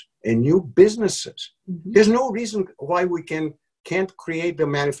jobs and new businesses. Mm-hmm. There's no reason why we can't create the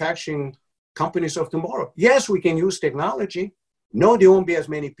manufacturing companies of tomorrow. Yes, we can use technology. No, there won't be as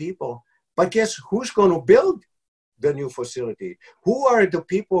many people. But guess who's going to build the new facility? Who are the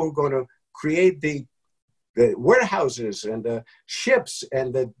people who are going to create the warehouses and the ships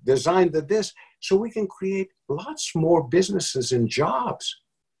and the design of this? So we can create lots more businesses and jobs.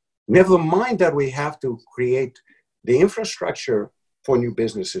 Never mind that we have to create the infrastructure for new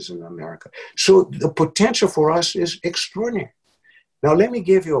businesses in America. So the potential for us is extraordinary. Now, let me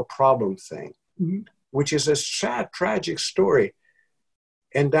give you a problem thing, mm-hmm. which is a sad, tragic story.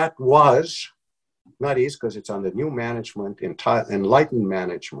 And that was, not easy because it's under new management, enlightened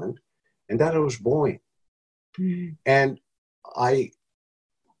management, and that was Boeing. Mm-hmm. And I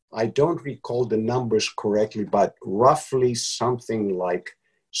don't recall the numbers correctly, but roughly something like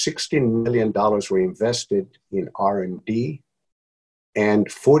 $16 million were invested in R&D and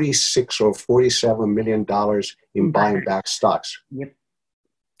 $46 or $47 million in buying back stocks. Yep.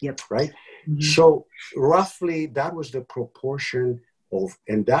 Right? Mm-hmm. So roughly that was the proportion of,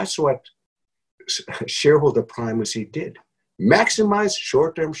 and that's what shareholder primacy did. Maximize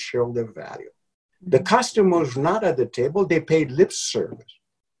short-term shareholder value. Mm-hmm. The customer was not at the table. They paid lip service.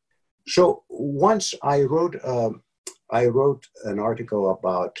 So once I wrote an article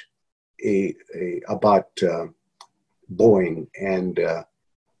about Boeing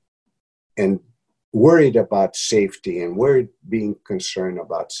and worried about safety and being concerned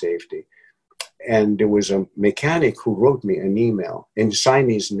about safety. And there was a mechanic who wrote me an email and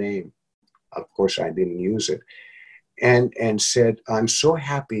signed his name. Of course, I didn't use it. And said, I'm so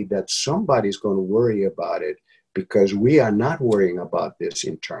happy that somebody's going to worry about it because we are not worrying about this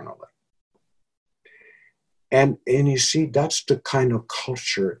internally. And you see, that's the kind of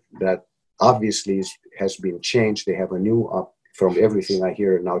culture that obviously has been changed. They have a new, from everything I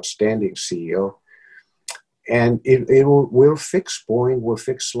hear, an outstanding CEO. And it will fix Boeing, will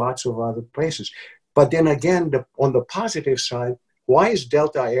fix lots of other places. But then again, on the positive side, why is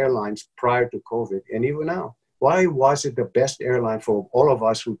Delta Airlines prior to COVID and even now, why was it the best airline for all of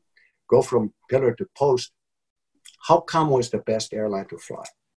us who go from pillar to post? How come was the best airline to fly?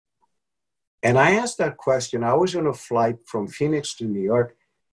 And I asked that question. I was on a flight from Phoenix to New York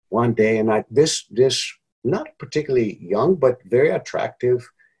one day, and this not particularly young, but very attractive,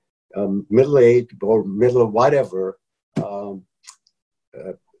 middle-aged or middle whatever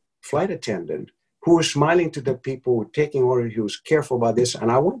flight attendant who was smiling to the people who were taking orders. He was careful about this.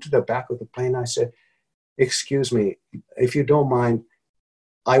 And I went to the back of the plane. I said, excuse me, if you don't mind,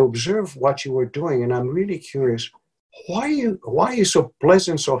 I observed what you were doing, and I'm really curious. Why are you so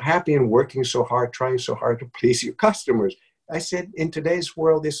pleasant, so happy, and working so hard, trying so hard to please your customers? I said, in today's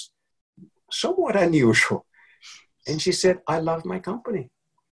world, it's somewhat unusual. And she said, I love my company.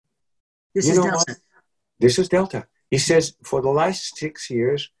 This is Delta. What? This is Delta. He says, for the last 6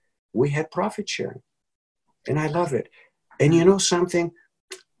 years, we had profit sharing. And I love it. And you know something?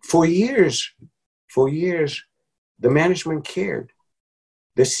 For years, the management cared.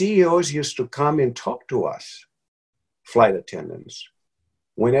 The CEOs used to come and talk to us, flight attendants,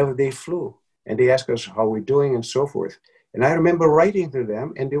 whenever they flew. And they asked us how we're doing and so forth. And I remember writing to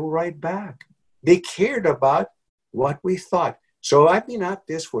them, and they would write back. They cared about what we thought. So I've been at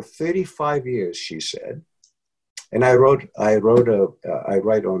this for 35 years, she said. And I write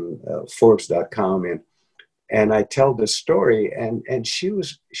on Forbes.com, and I tell the story. And she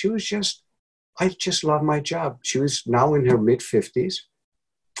was just, I just love my job. She was now in her mid-50s.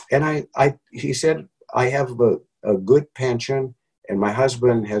 And he said, I have a good pension, and my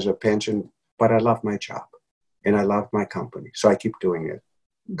husband has a pension, but I love my job and I love my company. So I keep doing it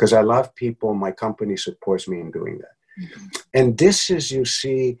because I love people. My company supports me in doing that. Mm-hmm. And this is, you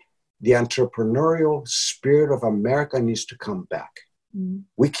see, the entrepreneurial spirit of America needs to come back. Mm-hmm.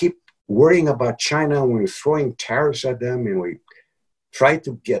 We keep worrying about China, and we're throwing tariffs at them, and we try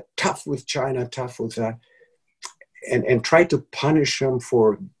to get tough with China, tough with that, and try to punish them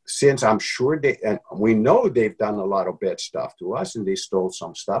for sins. I'm sure and we know they've done a lot of bad stuff to us, and they stole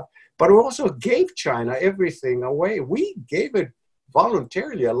some stuff, but we also gave China everything away. We gave it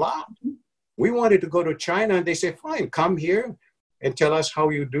voluntarily a lot. We wanted to go to China, and they say, fine, come here and tell us how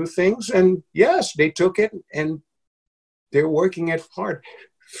you do things. And yes, they took it, and they're working it hard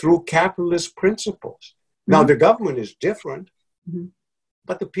through capitalist principles. Mm-hmm. Now, the government is different, mm-hmm.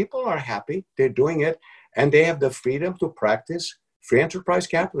 but the people are happy. They're doing it, and they have the freedom to practice free enterprise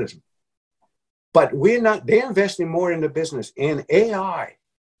capitalism. But they're investing more in the business. In AI,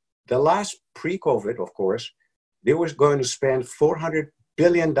 the last pre-COVID, of course, they were going to spend $400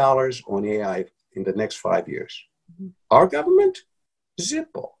 billion on AI in the next 5 years. Mm-hmm. Our government,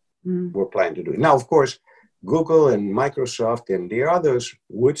 zippo, we're planning to do it. Now, of course, Google and Microsoft and the others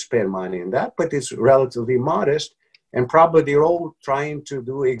would spend money in that, but it's relatively modest. And probably they're all trying to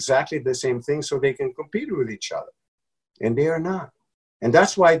do exactly the same thing so they can compete with each other. And they are not. And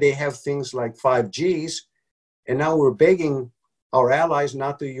that's why they have things like 5Gs. And now we're begging our allies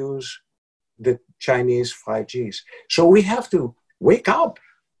not to use the Chinese 5Gs. So we have to wake up.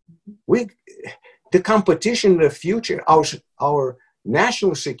 The competition in the future, our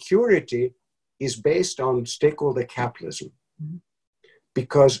national security is based on stakeholder capitalism. Mm-hmm.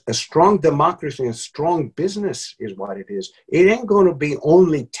 Because a strong democracy and strong business is what it is. It ain't going to be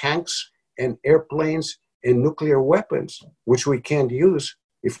only tanks and airplanes and nuclear weapons, which we can't use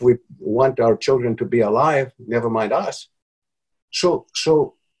if we want our children to be alive, never mind us. So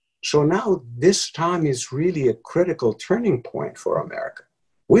now this time is really a critical turning point for America.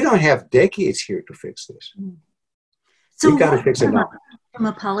 We don't have decades here to fix this. So we've got to fix it now. From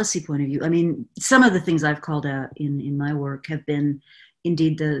a policy point of view, I mean, some of the things I've called out in my work have been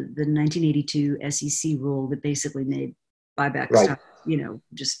indeed the 1982 SEC rule that basically made buybacks, right.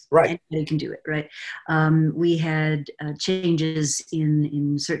 Just right. Anybody can do it, right? We had changes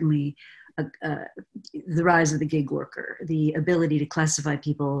in certainly the rise of the gig worker, the ability to classify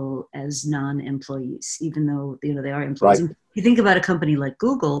people as non-employees, even though they are employees. Right. And you think about a company like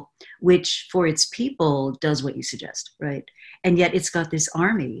Google, which for its people does what you suggest, right? And yet it's got this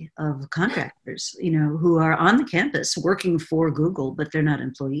army of contractors, who are on the campus working for Google, but they're not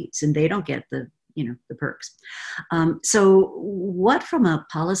employees and they don't get the perks. So what, from a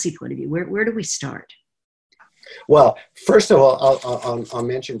policy point of view, where do we start? Well, first of all, I'll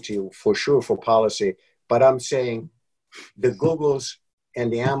mention to you for sure for policy, but I'm saying the Googles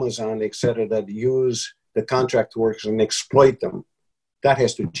and the Amazon, et cetera, that use the contract workers and exploit them, that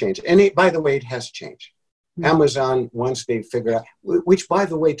has to change. And by the way, it has changed. Mm-hmm. Amazon, once they figure out, which by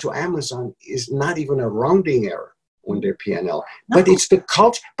the way, to Amazon is not even a rounding error on their P&L, no. But it's the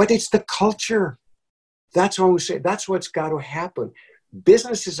culture. That's what we say. That's what's got to happen.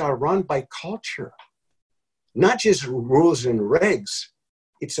 Businesses are run by culture, not just rules and regs.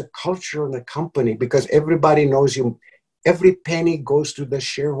 It's a culture in the company because everybody knows you. Every penny goes to the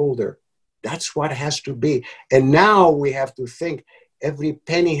shareholder. That's what has to be. And now we have to think every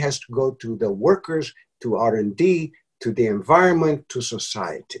penny has to go to the workers, to R&D, to the environment, to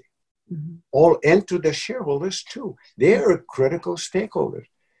society. Mm-hmm. And to the shareholders too. They're critical stakeholders.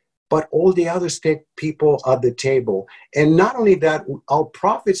 But all the other people at the table. And not only that, our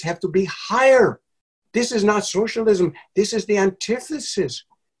profits have to be higher. This is not socialism. This is the antithesis.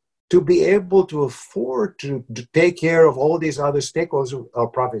 To be able to afford to take care of all these other stakeholders, our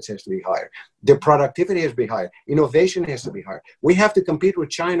profits has to be higher. The productivity has to be higher. Innovation has to be higher. We have to compete with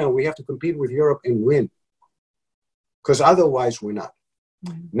China. We have to compete with Europe and win. Because otherwise we're not.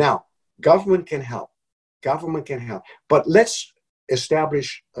 Mm-hmm. Now, government can help. Government can help. But let's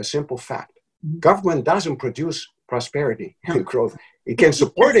establish a simple fact. Mm-hmm. Government doesn't produce prosperity and growth. It can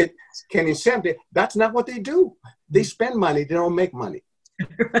support it, can incent it. That's not what they do. They spend money. They don't make money.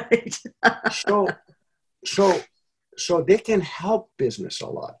 Right. so they can help business a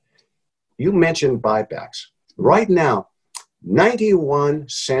lot. You mentioned buybacks. Right now, 91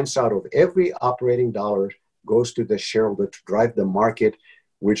 cents out of every operating dollar goes to the shareholder to drive the market,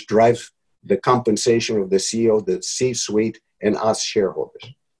 which drives the compensation of the CEO, the C-suite, and us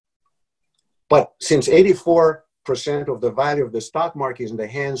shareholders. But since 84% of the value of the stock market is in the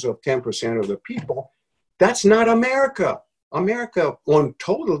hands of 10% of the people, that's not America. America, on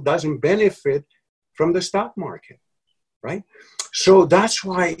total, doesn't benefit from the stock market, right? So that's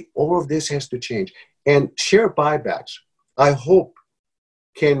why all of this has to change. And share buybacks, I hope,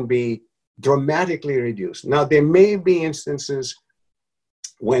 can be dramatically reduced. Now, there may be instances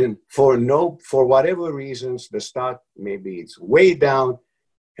when, for whatever reasons, the stock maybe it's way down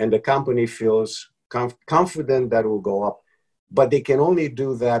and the company feels confident that it will go up. But they can only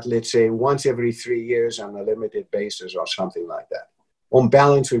do that, let's say, once every 3 years on a limited basis or something like that. On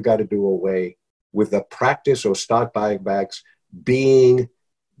balance, we've got to do away with the practice of stock buybacks being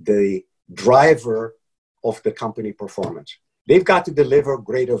the driver of the company performance. They've got to deliver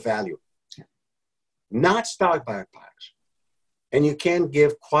greater value, not stock buybacks. And you can't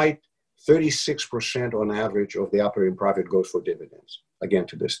give quite 36% on average of the operating profit goes for dividends, again,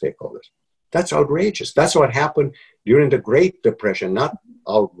 to the stakeholders. That's outrageous. That's what happened during the Great Depression, not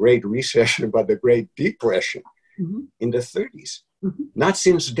our Great Recession, but the Great Depression in the 30s. Mm-hmm. Not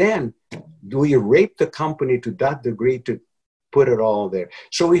since then do we rape the company to that degree to put it all there.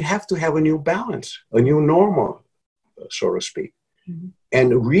 So we have to have a new balance, a new normal, so to speak,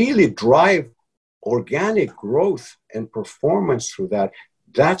 and really drive organic growth and performance through that.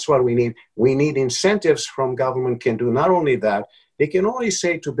 That's what we need. We need incentives from government can do. Not only that, they can only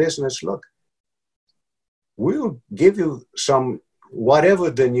say to business, look, we'll give you some, whatever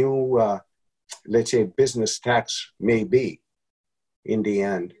the new, let's say, business tax may be in the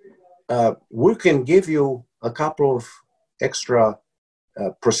end. We can give you a couple of extra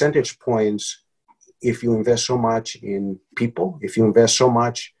percentage points if you invest so much in people, if you invest so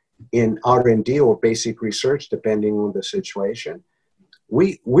much in R&D or basic research, depending on the situation.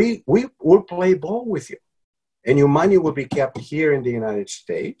 We will play ball with you. And your money will be kept here in the United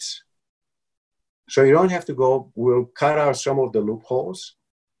States. So you don't have to go. We'll cut out some of the loopholes.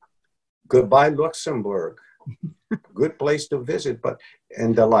 Goodbye, Luxembourg. Good place to visit,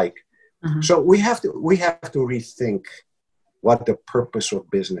 and the like. Uh-huh. So we have to rethink what the purpose of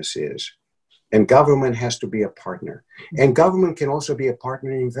business is. And government has to be a partner. And government can also be a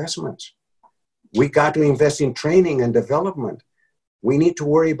partner in investments. We got to invest in training and development. We need to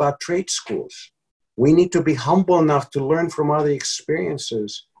worry about trade schools. We need to be humble enough to learn from other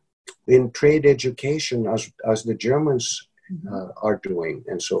experiences in trade education as the Germans are doing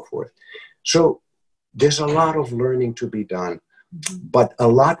and so forth. So there's a lot of learning to be done, but a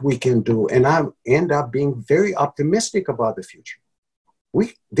lot we can do. And I end up being very optimistic about the future.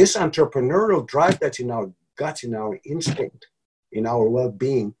 This entrepreneurial drive that's in our guts, in our instinct, in our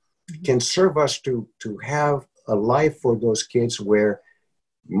well-being, can serve us to have a life for those kids where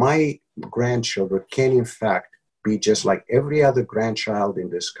my grandchildren can, in fact, be just like every other grandchild in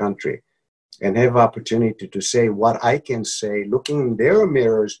this country and have opportunity to say what I can say, looking in their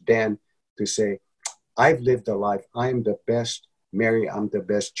mirrors, then to say, I've lived a life. I'm the best Mary. I'm the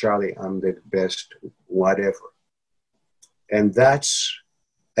best Charlie. I'm the best whatever. And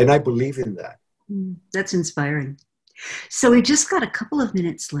I believe in that. That's inspiring. So we just got a couple of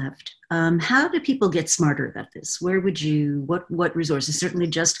minutes left. How do people get smarter about this? What resources? Certainly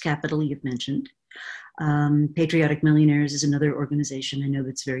Just Capital you've mentioned. Patriotic Millionaires is another organization I know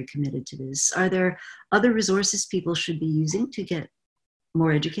that's very committed to this. Are there other resources people should be using to get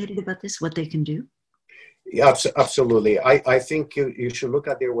more educated about this, what they can do? Yeah, absolutely. I think you should look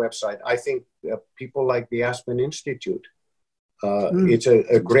at their website. I think people like the Aspen Institute, it's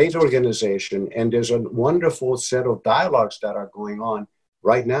a great organization, and there's a wonderful set of dialogues that are going on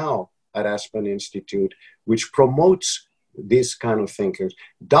right now at Aspen Institute, which promotes these kind of thinkers.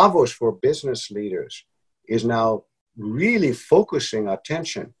 Davos for business leaders is now really focusing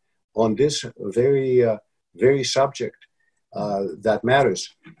attention on this very subject that matters.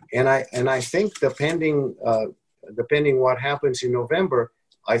 And I think depending what happens in November,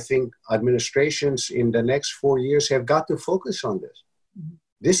 I think administrations in the next 4 years have got to focus on this.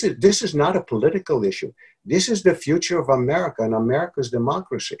 Mm-hmm. This is not a political issue. This is the future of America and America's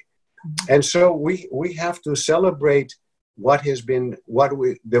democracy. Mm-hmm. And so we have to celebrate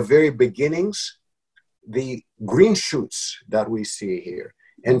the very beginnings, the green shoots that we see here,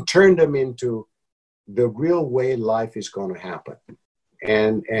 and turn them into the real way life is going to happen.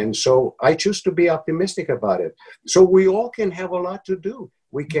 And so I choose to be optimistic about it. So we all can have a lot to do.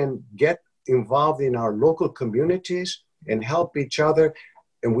 We can get involved in our local communities and help each other,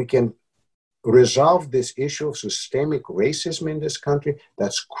 and we can resolve this issue of systemic racism in this country.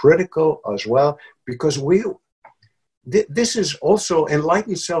 That's critical as well, because this is also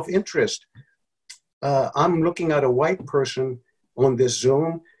enlightened self-interest. I'm looking at a white person on this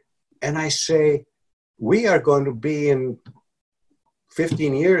Zoom, and I say, we are going to be in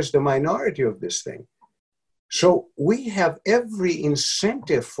 15 years the minority of this thing. So we have every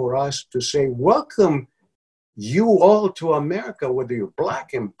incentive for us to say, welcome you all to America, whether you're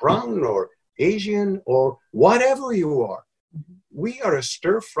black and brown or Asian or whatever you are. We are a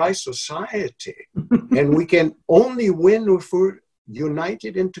stir-fry society, and we can only win if we're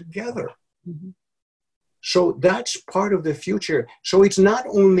united and together. Mm-hmm. So that's part of the future. So it's not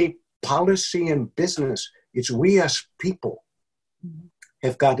only policy and business, it's we as people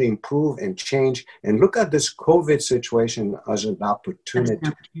have got to improve and change and look at this COVID situation as an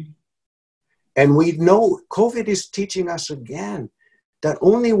opportunity. And we know COVID is teaching us again that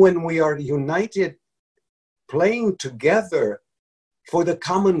only when we are united, playing together for the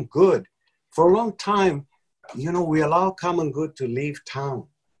common good. For a long time, we allow common good to leave town,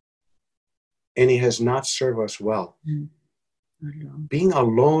 and it has not served us well. Being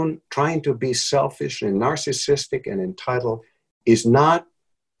alone, trying to be selfish and narcissistic and entitled is not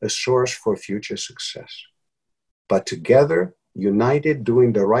a source for future success. But together, united,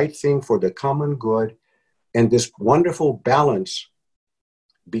 doing the right thing for the common good, and this wonderful balance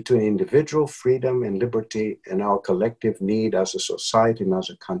between individual freedom and liberty and our collective need as a society and as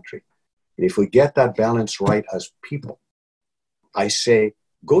a country. And if we get that balance right as people, I say,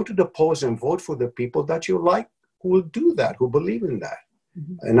 go to the polls and vote for the people that you like, who will do that, who believe in that.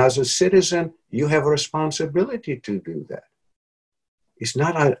 Mm-hmm. And as a citizen, you have a responsibility to do that. It's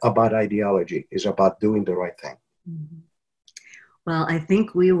not about ideology. It's about doing the right thing. Mm-hmm. Well, I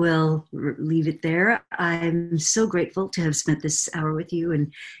think we will leave it there. I'm so grateful to have spent this hour with you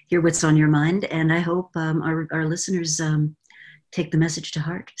and hear what's on your mind. And I hope our listeners take the message to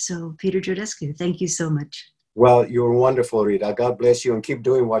heart. So, Peter Jordescu, thank you so much. Well, you're wonderful, Rita. God bless you, and keep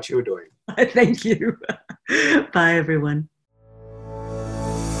doing what you're doing. Thank you. Bye, everyone.